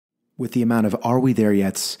With the amount of "are we there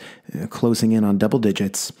yet's" closing in on double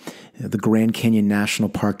digits, the Grand Canyon National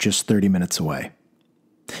Park just 30 minutes away.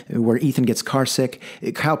 Where Ethan gets carsick,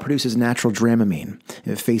 Kyle produces natural Dramamine,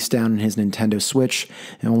 face down in his Nintendo Switch,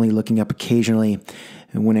 only looking up occasionally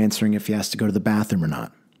when answering if he has to go to the bathroom or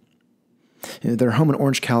not. Their home in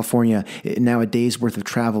Orange, California, now a day's worth of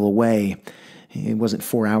travel away. It wasn't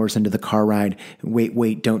 4 hours into the car ride.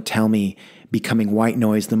 Wait, don't tell me. Becoming white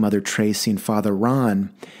noise, the mother Tracy and father Ron,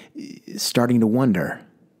 starting to wonder,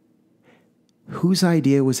 whose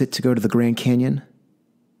idea was it to go to the Grand Canyon?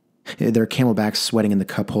 Their camelbacks sweating in the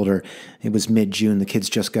cup holder. It was mid-June. The kids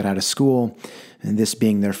just got out of school, and this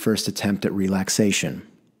being their first attempt at relaxation.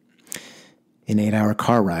 An 8-hour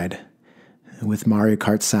car ride with Mario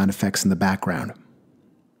Kart sound effects in the background.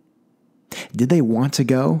 Did they want to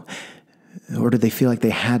go, or did they feel like they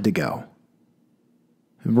had to go?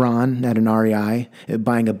 Ron, at an REI,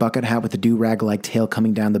 buying a bucket hat with a do-rag-like tail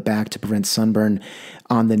coming down the back to prevent sunburn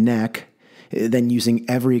on the neck, then using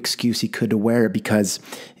every excuse he could to wear it because,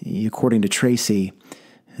 according to Tracy,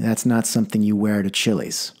 that's not something you wear to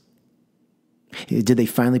Chili's. Did they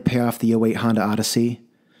finally pay off the '08 Honda Odyssey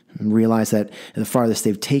and realize that the farthest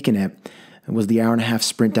they've taken it was the hour-and-a-half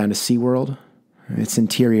sprint down to SeaWorld? Its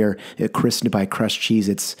interior, christened by crushed cheese,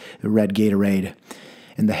 its red Gatorade,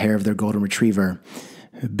 and the hair of their golden retriever,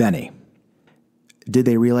 Benny. Did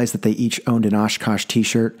they realize that they each owned an Oshkosh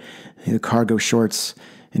t-shirt, cargo shorts,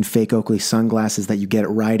 and fake Oakley sunglasses that you get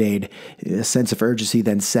at Rite Aid, a sense of urgency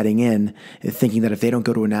then setting in, thinking that if they don't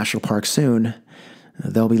go to a national park soon,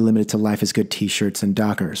 they'll be limited to Life is Good t-shirts and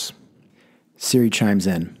Dockers. Siri chimes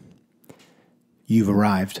in. You've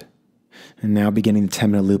arrived. And now beginning the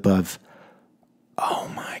 10-minute loop of,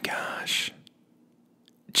 oh my gosh.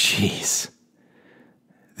 Jeez.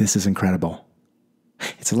 This is incredible.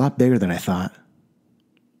 It's a lot bigger than I thought.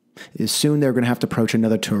 Soon they're going to have to approach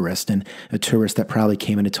another tourist, and a tourist that probably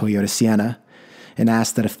came in a Toyota Sienna, and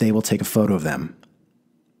ask that if they will take a photo of them.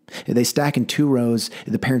 They stack in 2 rows,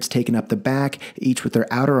 the parents taking up the back, each with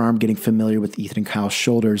their outer arm getting familiar with Ethan and Kyle's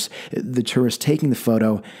shoulders. The tourist taking the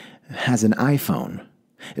photo has an iPhone,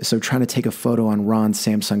 so trying to take a photo on Ron's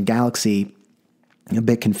Samsung Galaxy, a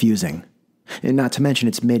bit confusing. And not to mention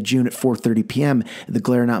it's mid-June at 4:30 p.m., the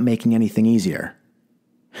glare not making anything easier.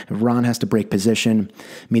 Ron has to break position,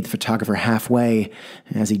 meet the photographer halfway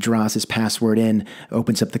as he draws his password in,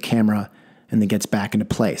 opens up the camera, and then gets back into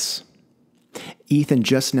place. Ethan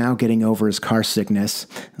just now getting over his car sickness,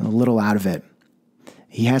 a little out of it.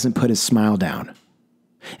 He hasn't put his smile down.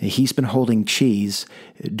 He's been holding cheese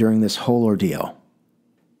during this whole ordeal.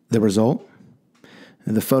 The result?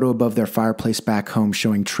 The photo above their fireplace back home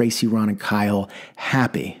showing Tracy, Ron, and Kyle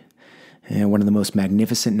happy in one of the most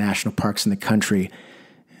magnificent national parks in the country.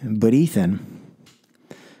 But Ethan,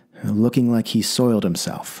 looking like he soiled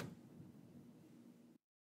himself.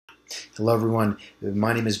 Hello, everyone.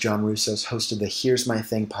 My name is John Roussos, host of the Here's My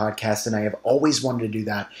Thing podcast, and I have always wanted to do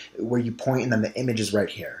that where you point and then the image is right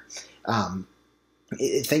here. Thank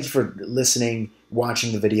you for listening,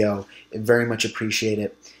 watching the video. I very much appreciate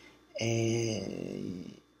it.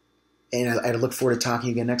 And I look forward to talking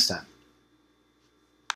again next time.